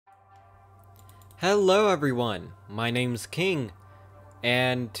Hello everyone, my name's King,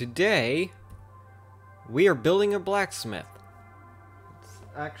 and today we are building a blacksmith. It's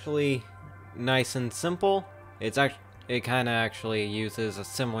actually nice and simple. It kind of actually uses a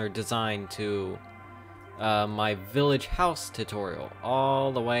similar design to my village house tutorial,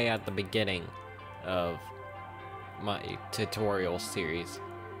 all the way at the beginning of my tutorial series.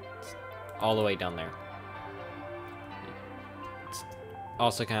 It's all the way down there.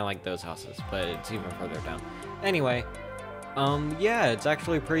 Also kind of like those houses, but it's even further down. Anyway, yeah, it's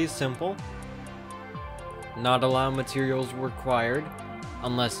actually pretty simple. Not a lot of materials required,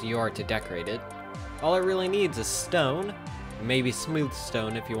 unless you are to decorate it. All it really needs is stone, maybe smooth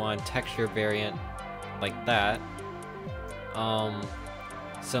stone if you want a texture variant like that.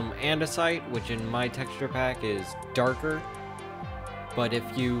 Some andesite, which in my texture pack is darker, but if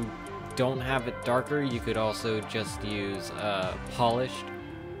you don't have it darker, you could also just use polished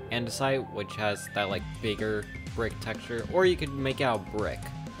andesite, which has that like bigger brick texture, or you could make out brick.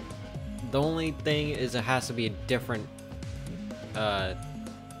 The only thing is it has to be a different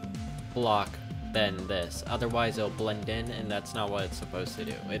block than this, otherwise it'll blend in, and that's not what it's supposed to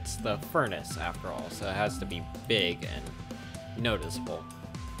do. It's the furnace after all, so it has to be big and noticeable.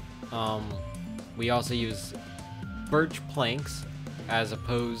 We also use birch planks as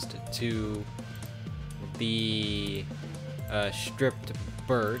opposed to the stripped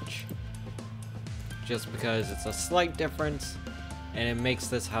birch, just because it's a slight difference and it makes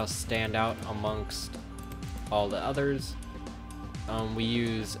this house stand out amongst all the others. We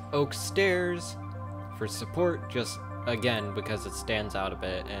use oak stairs for support, just again because it stands out a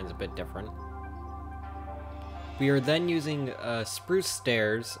bit and it's a bit different. We are then using spruce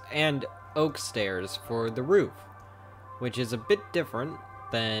stairs and oak stairs for the roof, which is a bit different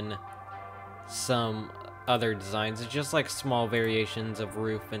than some other designs. It's just like small variations of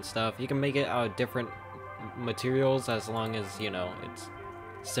roof and stuff. You can make it out of different materials as long as, you know, it's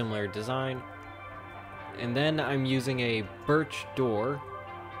similar design. And then I'm using a birch door,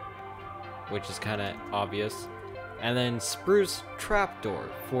 which is kind of obvious, and then spruce trapdoor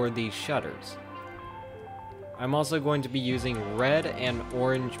for the shutters. I'm also going to be using red and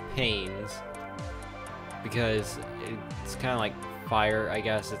orange panes because it's kind of like fire, I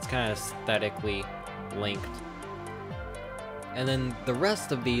guess. It's kind of aesthetically linked. And then the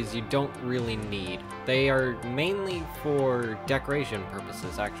rest of these you don't really need. They are mainly for decoration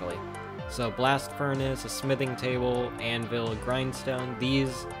purposes, actually. So blast furnace, a smithing table, anvil, a grindstone.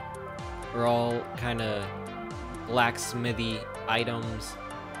 These are all kind of blacksmithy items.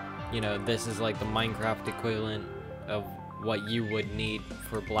 You know, this is like the Minecraft equivalent of what you would need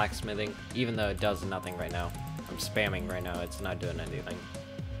for blacksmithing, even though it does nothing right now. I'm spamming right now, it's not doing anything.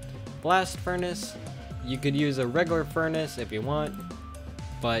 Blast furnace, you could use a regular furnace if you want,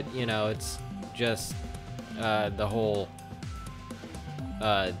 but you know, it's just the whole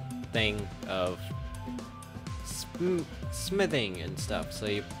thing of smithing and stuff. So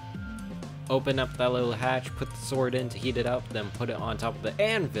you open up that little hatch, put the sword in to heat it up, then put it on top of the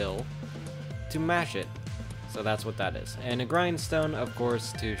anvil to mash it. So that's what that is. And a grindstone, of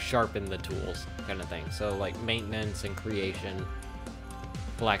course, to sharpen the tools, kind of thing. So like maintenance and creation,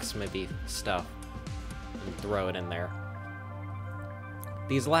 blacksmithy stuff, and throw it in there.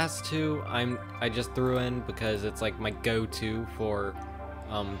 These last two I just threw in because it's like my go-to for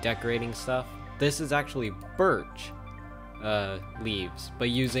decorating stuff. This is actually birch leaves, but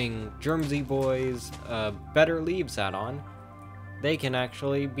using Germsy Boy's better leaves add-on, they can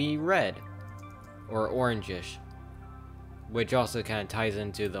actually be red or orangish, which also kind of ties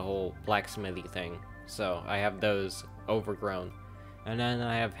into the whole blacksmithy thing. So I have those overgrown, and then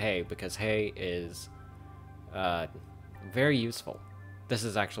I have hay, because hay is very useful. This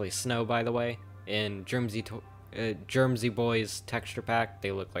is actually snow, by the way. In Germsy Boy's texture pack,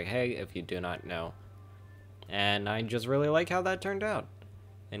 they look like hay, if you do not know. And I just really like how that turned out.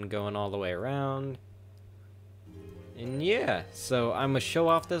 And going all the way around. And yeah, so I'm gonna show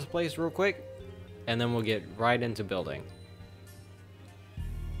off this place real quick, and then we'll get right into building.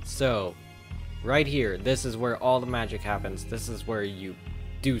 So, right here, this is where all the magic happens. This is where you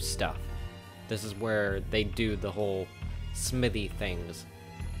do stuff. This is where they do the whole smithy things.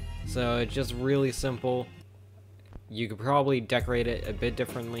 So it's just really simple. You could probably decorate it a bit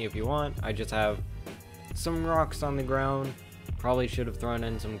differently if you want. I just have some rocks on the ground. Probably should have thrown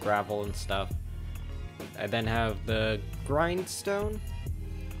in some gravel and stuff. I then have the grindstone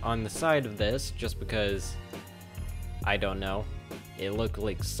on the side of this, just because, I don't know, it looked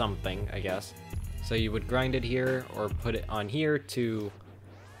like something, I guess. So you would grind it here, or put it on here to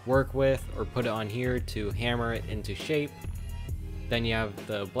work with, or put it on here to hammer it into shape. Then you have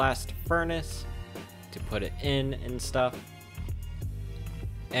the blast furnace, to put it in and stuff.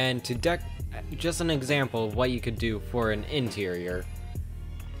 And to just an example of what you could do for an interior.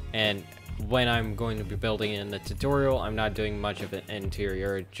 And when I'm going to be building in the tutorial, I'm not doing much of an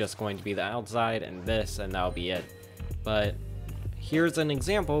interior, it's just going to be the outside and this, and that'll be it. But here's an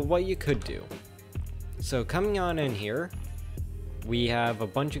example of what you could do. So coming on in here, we have a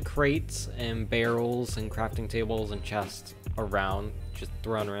bunch of crates and barrels and crafting tables and chests around, just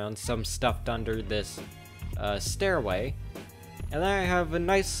thrown around, some stuffed under this stairway. And then I have a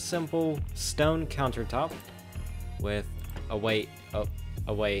nice simple stone countertop with a way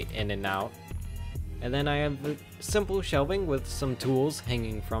in and out. And then I have a simple shelving with some tools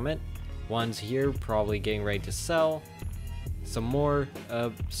hanging from it. One's here, probably getting ready to sell. Some more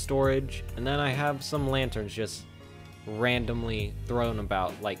storage. And then I have some lanterns just randomly thrown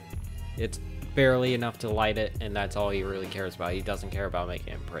about. Like, it's barely enough to light it, and that's all he really cares about. He doesn't care about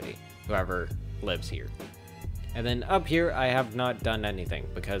making it pretty, whoever lives here. And then up here, I have not done anything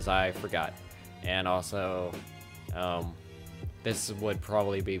because I forgot. And also, this would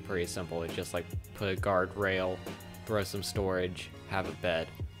probably be pretty simple. It's just like put a guardrail, throw some storage, have a bed,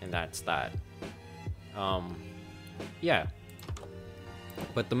 and that's that. Yeah.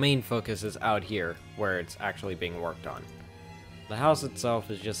 But the main focus is out here, where it's actually being worked on. The house itself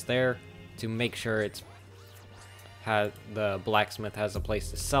is just there to make sure the blacksmith has a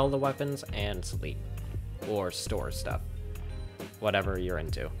place to sell the weapons and sleep. Or store stuff. Whatever you're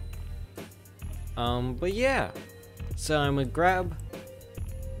into. But yeah. So I'm gonna grab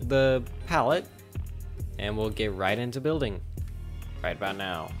the pallet and we'll get right into building. Right about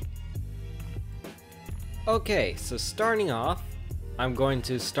now. Okay, so starting off, I'm going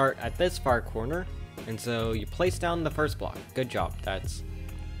to start at this far corner. And so you place down the first block. Good job. That's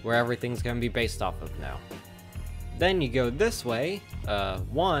where everything's gonna be based off of now. Then you go this way.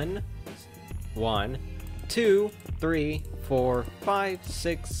 1, 2, 3, 4, 5,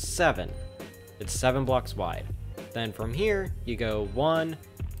 6, 7. It's 7 blocks wide. Then from here, you go 1,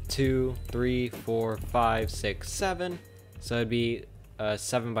 2, 3, 4, 5, 6, 7. So it'd be a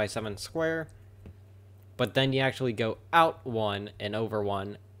 7 by 7 square. But then you actually go out 1 and over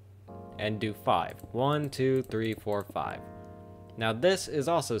 1 and do 5. 1, 2, 3, 4, 5. Now this is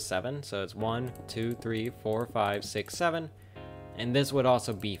also 7, so it's 1, 2, 3, 4, 5, 6, 7. And this would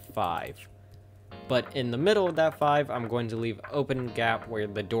also be 5. But in the middle of that 5, I'm going to leave open gap where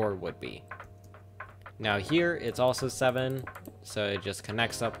the door would be. Now here, it's also 7, so it just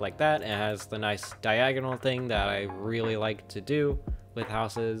connects up like that, and has the nice diagonal thing that I really like to do with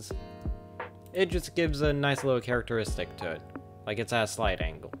houses. It just gives a nice little characteristic to it, like it's at a slight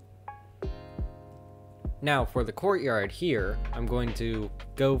angle. Now for the courtyard here, I'm going to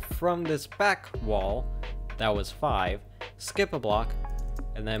go from this back wall, that was 5, skip a block,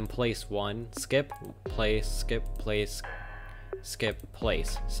 and then place 1, skip, place, skip, place, skip,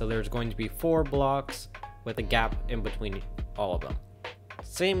 place. So there's going to be 4 blocks with a gap in between all of them.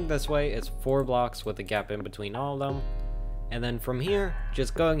 Same this way, it's 4 blocks with a gap in between all of them. And then from here,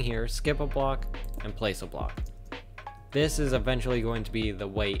 just going here, skip a block, and place a block. This is eventually going to be the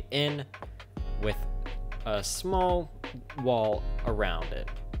way in with a small wall around it.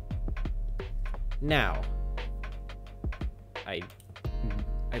 Now,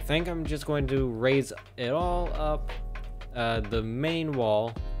 I think I'm just going to raise it all up. The main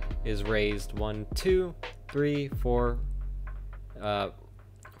wall is raised 1, 2, 3, 4,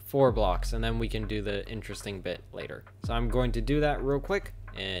 4 blocks, and then we can do the interesting bit later. So I'm going to do that real quick,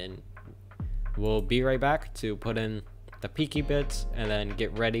 and we'll be right back to put in the peaky bits and then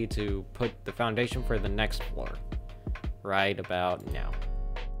get ready to put the foundation for the next floor right about now.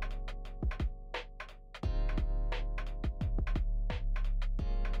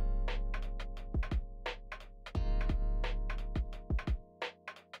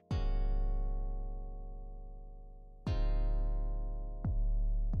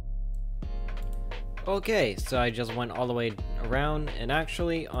 Okay, so I just went all the way around, and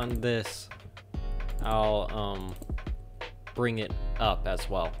actually on this, I'll bring it up as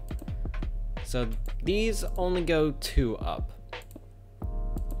well. So these only go 2 up,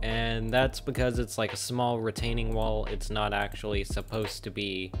 and that's because it's like a small retaining wall. It's not actually supposed to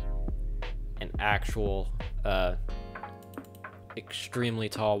be an actual extremely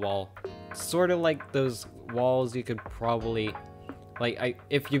tall wall. Sort of like those walls you could probably, like,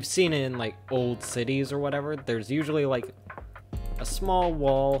 if you've seen it in like old cities or whatever, there's usually like a small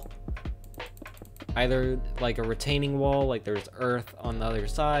wall, either like a retaining wall, like there's earth on the other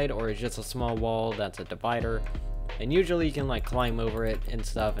side, or it's just a small wall that's a divider, and usually you can like climb over it and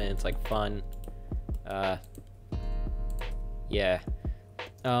stuff, and it's like fun. Yeah,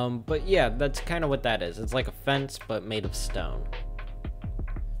 But yeah, that's kind of what that is. It's like a fence, but made of stone.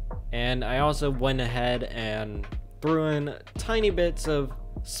 And I also went ahead and threw in tiny bits of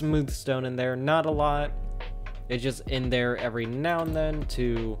smooth stone in there. Not a lot. It's just in there every now and then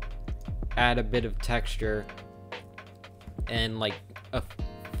to add a bit of texture and like a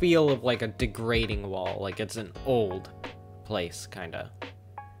feel of like a degrading wall, like it's an old place kinda.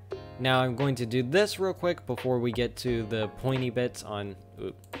 Now I'm going to do this real quick before we get to the pointy bits on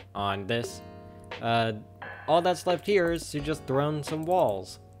this. All that's left here is to just throw in some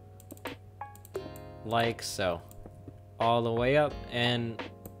walls, like so, all the way up, and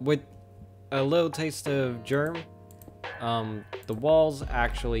with a little taste of germ, the walls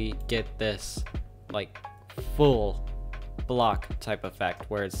actually get this like full block type effect,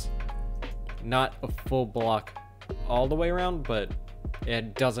 where it's not a full block all the way around, but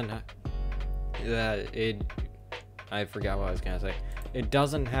it doesn't I forgot what I was gonna say. It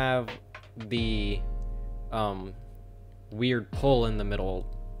doesn't have the weird pull in the middle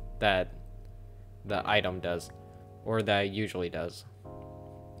that the item does, or that it usually does,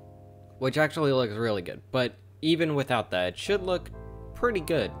 which actually looks really good. But even without that, it should look pretty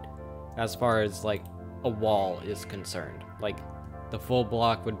good as far as like a wall is concerned. Like the full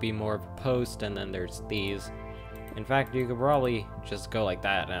block would be more of a post, and then there's these. In fact, you could probably just go like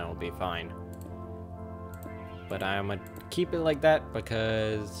that and it'll be fine. But I'm gonna keep it like that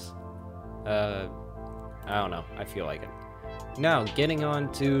because I don't know, I feel like it. Now, getting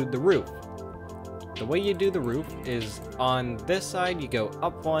on to the roof. The way you do the roof is on this side, you go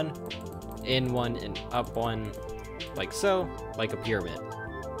up one, in one, and up one, like so, like a pyramid.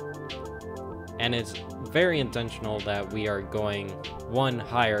 And it's very intentional that we are going one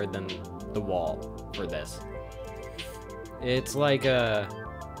higher than the wall for this. It's like a,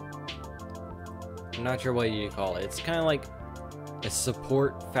 I'm not sure what you call it. It's kind of like a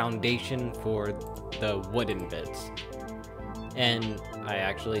support foundation for the wooden bits. And I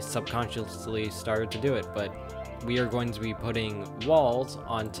actually subconsciously started to do it, but we are going to be putting walls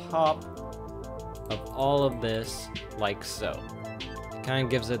on top of all of this, like so. It kind of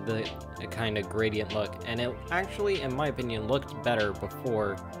gives it a kind of gradient look, and it actually, in my opinion, looked better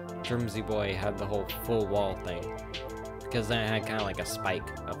before Drimsy Boy had the whole full wall thing, because then it had kind of like a spike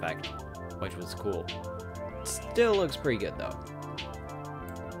effect, which was cool. Still looks pretty good though.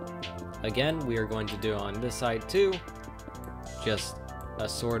 Again, we are going to do on this side too, just a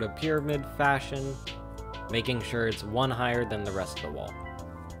sort of pyramid fashion, making sure it's one higher than the rest of the wall.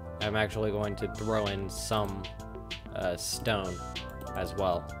 I'm actually going to throw in some stone as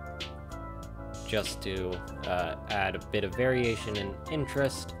well, just to add a bit of variation and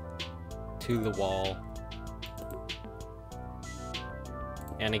interest to the wall.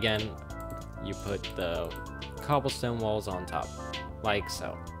 And again, you put the cobblestone walls on top, like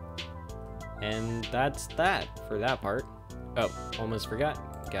so. And that's that for that part. Oh, almost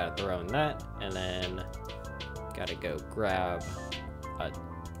forgot. Gotta throw in that, and then gotta go grab a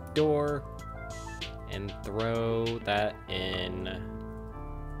door and throw that in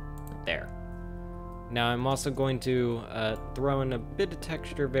there. Now I'm also going to throw in a bit of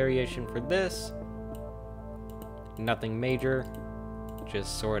texture variation for this. Nothing major,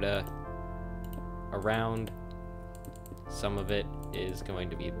 just sorta around. Some of it is going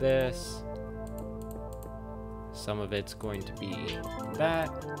to be this. Some of it's going to be that.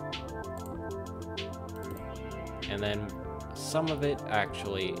 And then some of it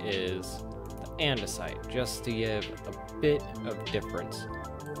actually is the andesite, just to give a bit of difference.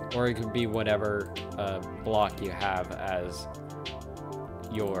 Or it could be whatever block you have as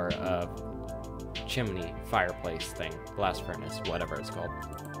your chimney, fireplace thing, blast furnace, whatever it's called.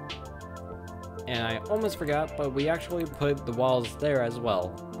 And I almost forgot, but we actually put the walls there as well,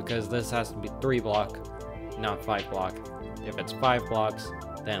 because this has to be 3 block, not 5 block. If it's 5 blocks,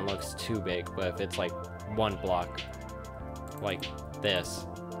 then it looks too big, but if it's like 1 block, like this,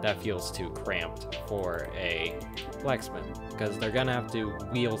 that feels too cramped for a blacksmith, because they're gonna have to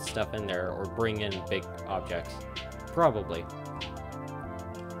wheel stuff in there or bring in big objects. Probably.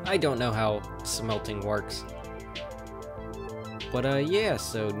 I don't know how smelting works. But yeah,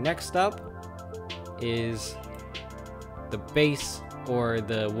 so next up is the base or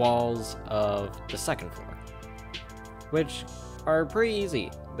the walls of the second floor, which are pretty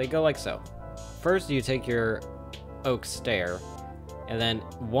easy. They go like so. First, you take your oak stair, and then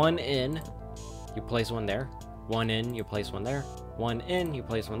 1 in, you place 1 there. 1 in, you place 1 there. 1 in, you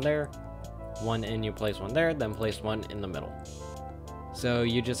place 1 there. 1 in, you place 1 there, then place 1 in the middle. So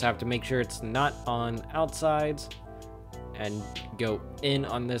you just have to make sure it's not on outsides, and go in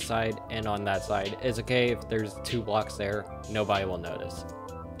on this side and on that side. It's okay if there's 2 blocks there, nobody will notice.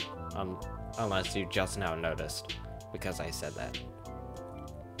 unless you just now noticed, because I said that.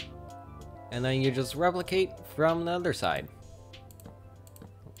 And then you just replicate from the other side.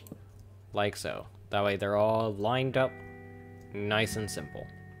 Like so. That way they're all lined up, nice and simple.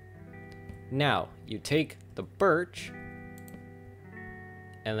 Now, you take the birch,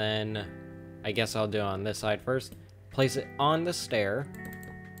 and then, I guess I'll do it on this side first, place it on the stair,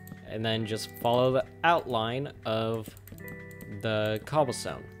 and then just follow the outline of the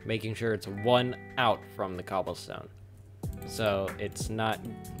cobblestone, making sure it's one out from the cobblestone. So it's not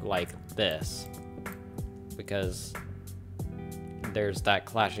like this, because there's that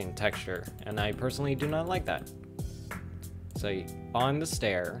clashing texture, and I personally do not like that. So on the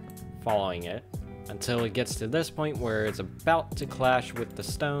stair, following it, until it gets to this point where it's about to clash with the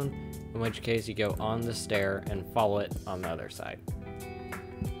stone, in which case you go on the stair and follow it on the other side.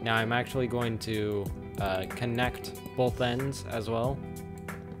 Now I'm actually going to connect both ends as well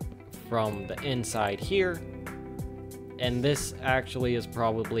from the inside here, and this actually is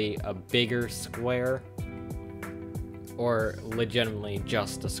probably a bigger square, or legitimately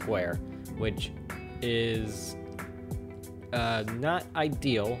just a square, which is not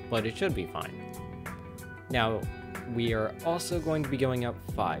ideal, but it should be fine. Now, we are also going to be going up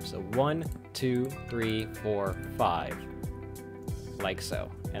 5, so 1, 2, 3, 4, 5, like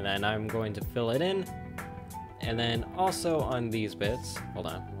so. And then I'm going to fill it in, and then also on these bits, hold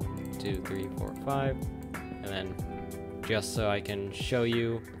on, 1, 2, 3, 4, 5, and then just so I can show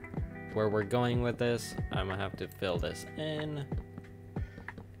you where we're going with this, I'm gonna have to fill this in.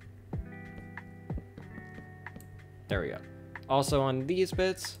 There we go. Also on these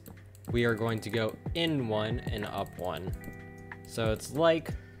bits, we are going to go in 1 and up 1. So it's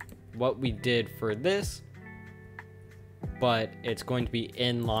like what we did for this, but it's going to be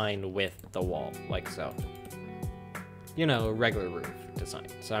in line with the wall, like so. You know, regular roof design.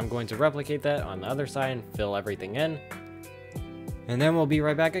 So I'm going to replicate that on the other side and fill everything in. And then we'll be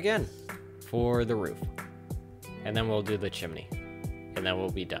right back again for the roof. And then we'll do the chimney. And then we'll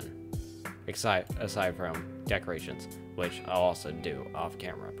be done. Aside from decorations, which I'll also do off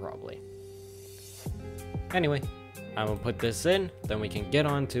camera probably. Anyway, I'm gonna put this in, then we can get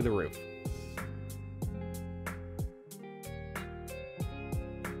on to the roof.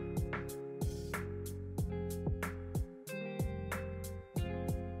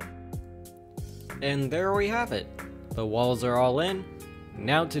 And there we have it. The walls are all in.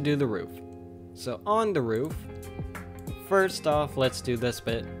 Now to do the roof. So on the roof, first off, let's do this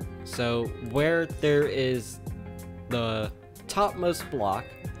bit. So where there is the topmost block,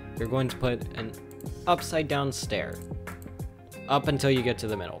 you're going to put an upside down stair up until you get to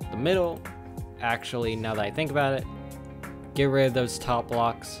the middle. The middle, actually, now that I think about it, get rid of those top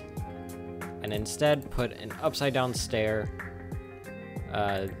blocks and instead put an upside down stair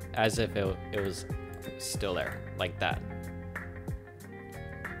as if it was still there, like that.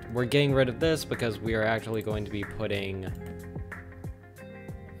 We're getting rid of this because we are actually going to be putting,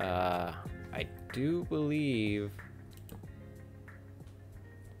 I do believe,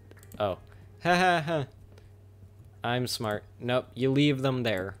 oh, ha. I'm smart. Nope, you leave them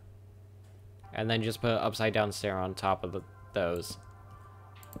there. And then just put an upside down stair on top of those.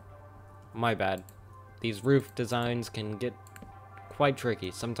 My bad. These roof designs can get quite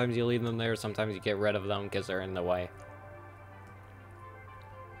tricky. Sometimes you leave them there, sometimes you get rid of them because they're in the way.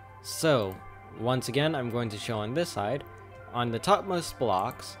 So, once again, I'm going to show on this side. On the topmost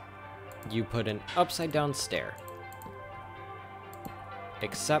blocks, you put an upside down stair.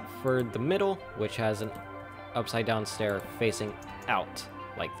 Except for the middle, which has an upside down stair facing out,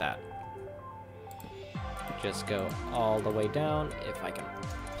 like that. Just go all the way down, if I can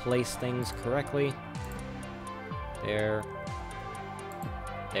place things correctly. There.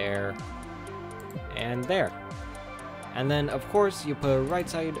 There. And there. And then, of course, you put a right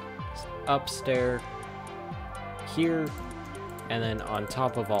side up stair here, and then on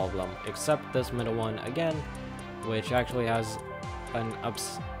top of all of them, except this middle one again, which actually has an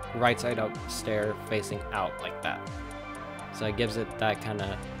right side up stair facing out like that. So it gives it that kind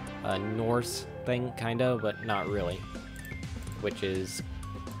of Norse thing, kind of, but not really, which is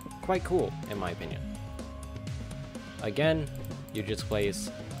quite cool in my opinion. Again, you just place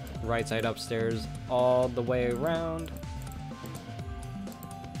right side upstairs all the way around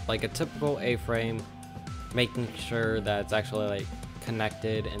like a typical A-frame, making sure that it's actually like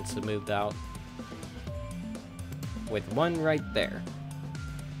connected and smoothed out, with one right there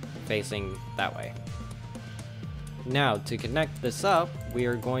facing that way. Now to connect this up, we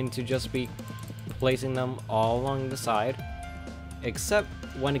are going to just be placing them all along the side, except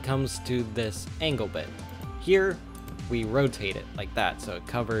when it comes to this angle bit. Here, we rotate it like that so it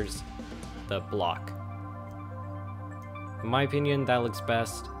covers the block. In my opinion, that looks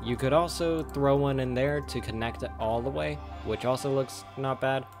best. You could also throw one in there to connect it all the way, which also looks not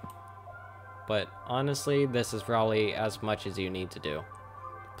bad. But honestly, this is probably as much as you need to do.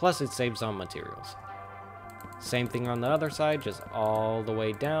 Plus, it saves on materials. Same thing on the other side, just all the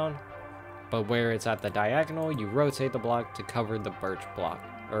way down. But where it's at the diagonal, you rotate the block to cover the birch block,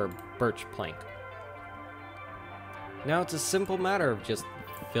 or birch plank. Now it's a simple matter of just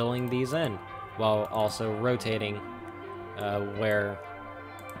filling these in, while also rotating where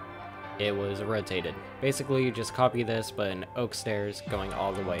it was rotated. Basically, you just copy this, but in oak stairs going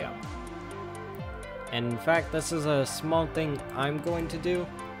all the way up. And in fact, this is a small thing I'm going to do,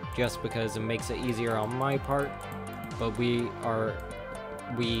 just because it makes it easier on my part, but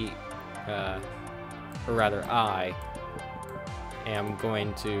I am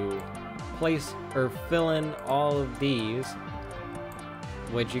going to place or fill in all of these,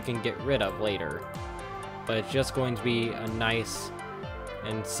 which you can get rid of later, but it's just going to be a nice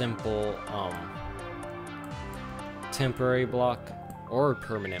and simple temporary block or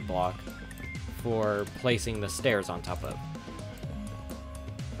permanent block for placing the stairs on top of.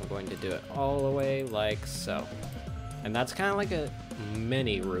 I'm going to do it all the way like so. And that's kind of like a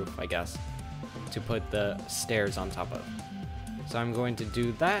mini roof, I guess, to put the stairs on top of. So I'm going to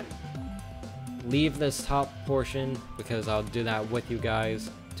do that. Leave this top portion because I'll do that with you guys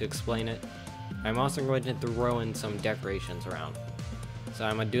to explain it. I'm also going to throw in some decorations around. So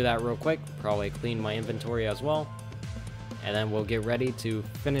I'm going to do that real quick, probably clean my inventory as well. And then we'll get ready to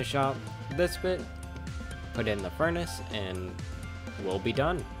finish up this bit, put it in the furnace, and we'll be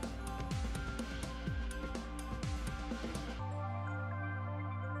done.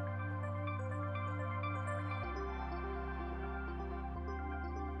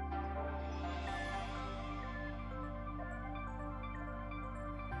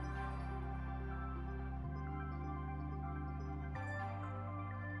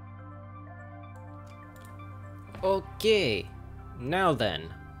 Okay, now then,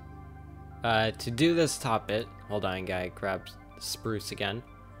 to do this top bit, hold on, guy, grab spruce again.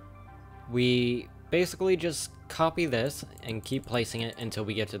 We basically just copy this and keep placing it until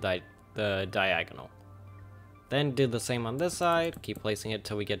we get to the diagonal. Then do the same on this side, keep placing it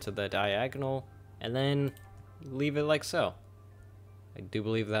till we get to the diagonal, and then leave it like so. I do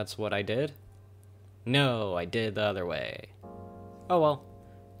believe that's what I did. No, I did the other way. Oh well.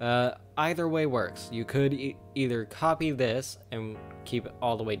 Either way works. You could either copy this and keep it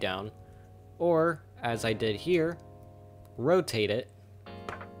all the way down, or, as I did here, rotate it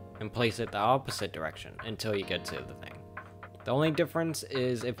and place it the opposite direction until you get to the thing. The only difference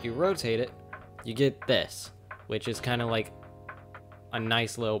is if you rotate it, you get this, which is kind of like a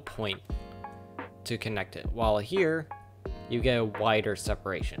nice little point to connect it, while here, you get a wider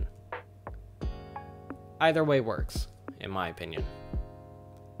separation. Either way works, in my opinion.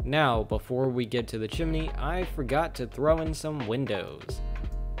 Now, before we get to the chimney, I forgot to throw in some windows.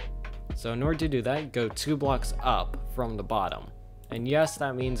 So in order to do that, go 2 blocks up from the bottom. And yes,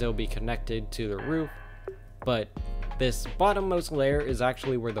 that means it'll be connected to the roof, but this bottommost layer is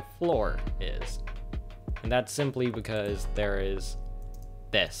actually where the floor is. And that's simply because there is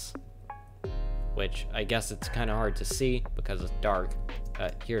this, which I guess it's kind of hard to see because it's dark.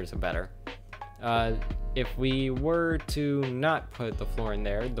 Here's a better. If we were to not put the floor in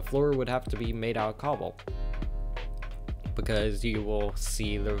there, the floor would have to be made out of cobble, because you will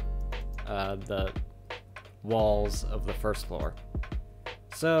see the walls of the first floor.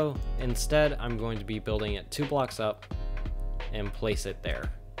 So instead, I'm going to be building it 2 blocks up and place it there.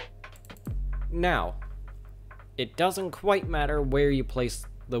 Now, it doesn't quite matter where you place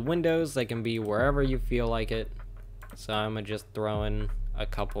the windows, they can be wherever you feel like it. So I'm gonna just throw in a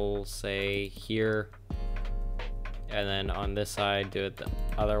couple, say here, and then on this side do it the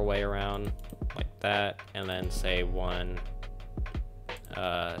other way around like that, and then say one,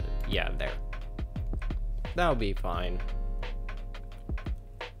 yeah, there. That'll be fine.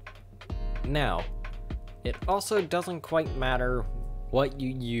 Now, it also doesn't quite matter what you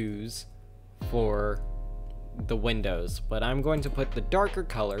use for the windows, but I'm going to put the darker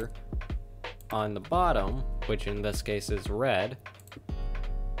color on the bottom, which in this case is red.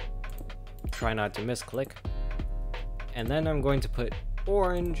 Try not to misclick. And then I'm going to put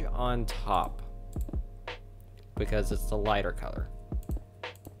orange on top, because it's the lighter color.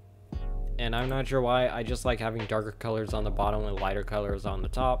 And I'm not sure why, I just like having darker colors on the bottom and lighter colors on the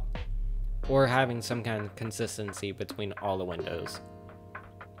top, or having some kind of consistency between all the windows.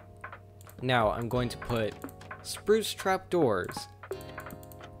 Now I'm going to put spruce trapdoors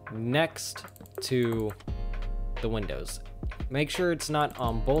next to the windows. Make sure it's not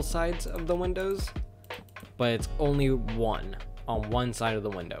on both sides of the windows, but it's only one on one side of the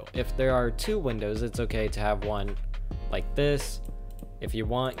window. If there are two windows, it's okay to have one like this. If you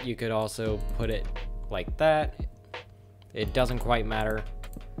want, you could also put it like that. It doesn't quite matter.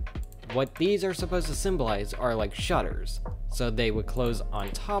 What these are supposed to symbolize are like shutters, so they would close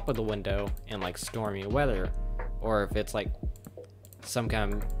on top of the window in like stormy weather, or if it's like some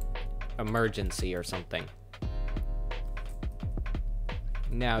kind of emergency or something.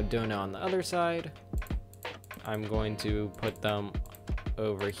 Now doing it on the other side, I'm going to put them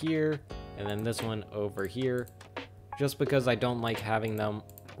over here, and then this one over here, just because I don't like having them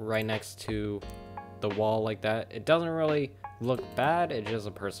right next to the wall like that. It doesn't really look bad, it's just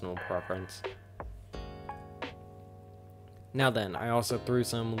a personal preference. Now then, I also threw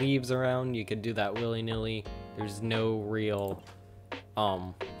some leaves around. You could do that willy-nilly. There's no real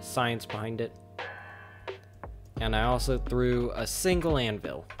science behind it. And I also threw a single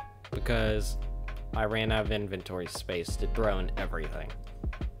anvil because I ran out of inventory space to throw in everything.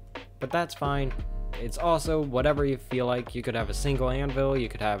 But that's fine. It's also whatever you feel like. You could have a single anvil, you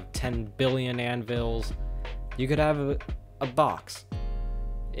could have 10 billion anvils, you could have a box.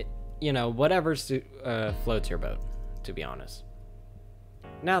 You know, whatever floats your boat, to be honest.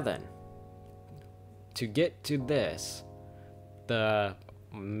 Now then, to get to this, the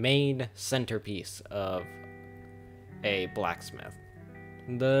main centerpiece of a blacksmith,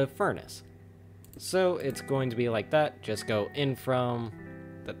 the furnace. So it's going to be like that. Just go in from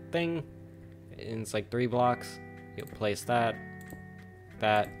the thing, and it's like 3 blocks. You'll place that,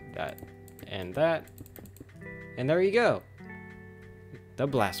 that, and that, and there you go. The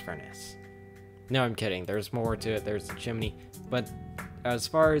blast furnace. No, I'm kidding. There's more to it. There's the chimney. But as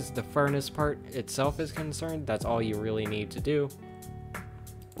far as the furnace part itself is concerned, that's all you really need to do.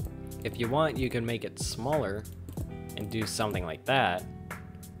 If you want, you can make it smaller and do something like that,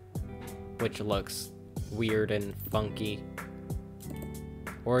 which looks weird and funky.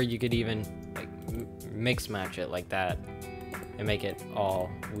 Or you could even like mix match it like that and make it all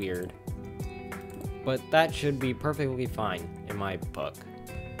weird. But that should be perfectly fine in my book.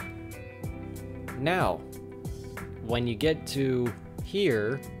 Now, when you get to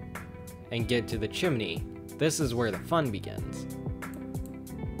here and get to the chimney, this is where the fun begins.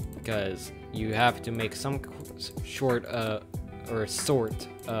 Because you have to make some sort of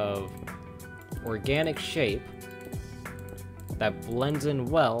organic shape that blends in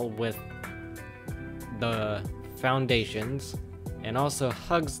well with the foundations and also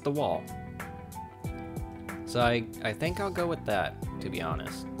hugs the wall. So I think I'll go with that, to be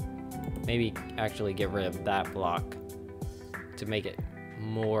honest. Maybe actually get rid of that block to make it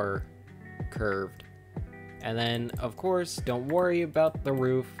more curved. And then, of course, don't worry about the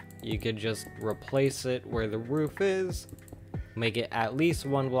roof. You could just replace it where the roof is, make it at least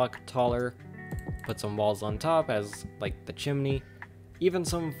 1 block taller, put some walls on top as like the chimney, even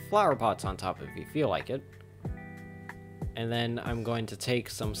some flower pots on top if you feel like it. And then I'm going to take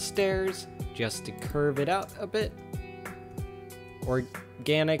some stairs just to curve it out a bit.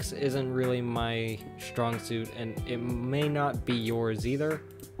 Organics isn't really my strong suit, and it may not be yours either,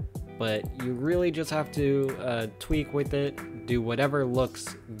 but you really just have to tweak with it, do whatever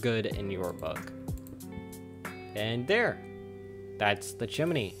looks good in your book. And there, that's the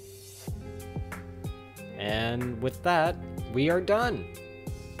chimney. And with that, we are done.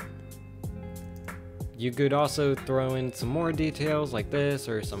 You could also throw in some more details like this,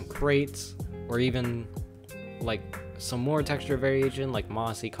 or some crates, or even like some more texture variation like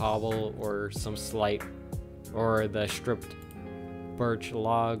mossy cobble, or some slight, or the stripped birch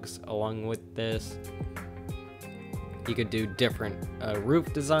logs along with this. You could do different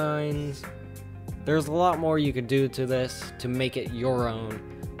roof designs. There's a lot more you could do to this to make it your own.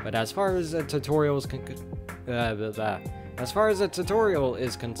 But as far as the tutorial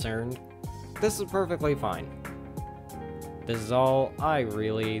is concerned, this is perfectly fine. This is all I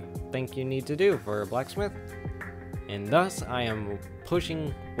really think you need to do for a blacksmith, and thus I am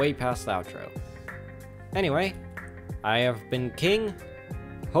pushing way past the outro. Anyway, I have been King.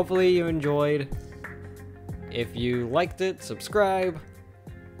 Hopefully you enjoyed. If you liked it, subscribe.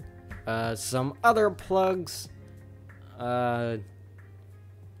 Some other plugs.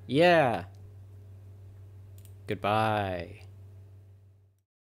 Yeah. Goodbye.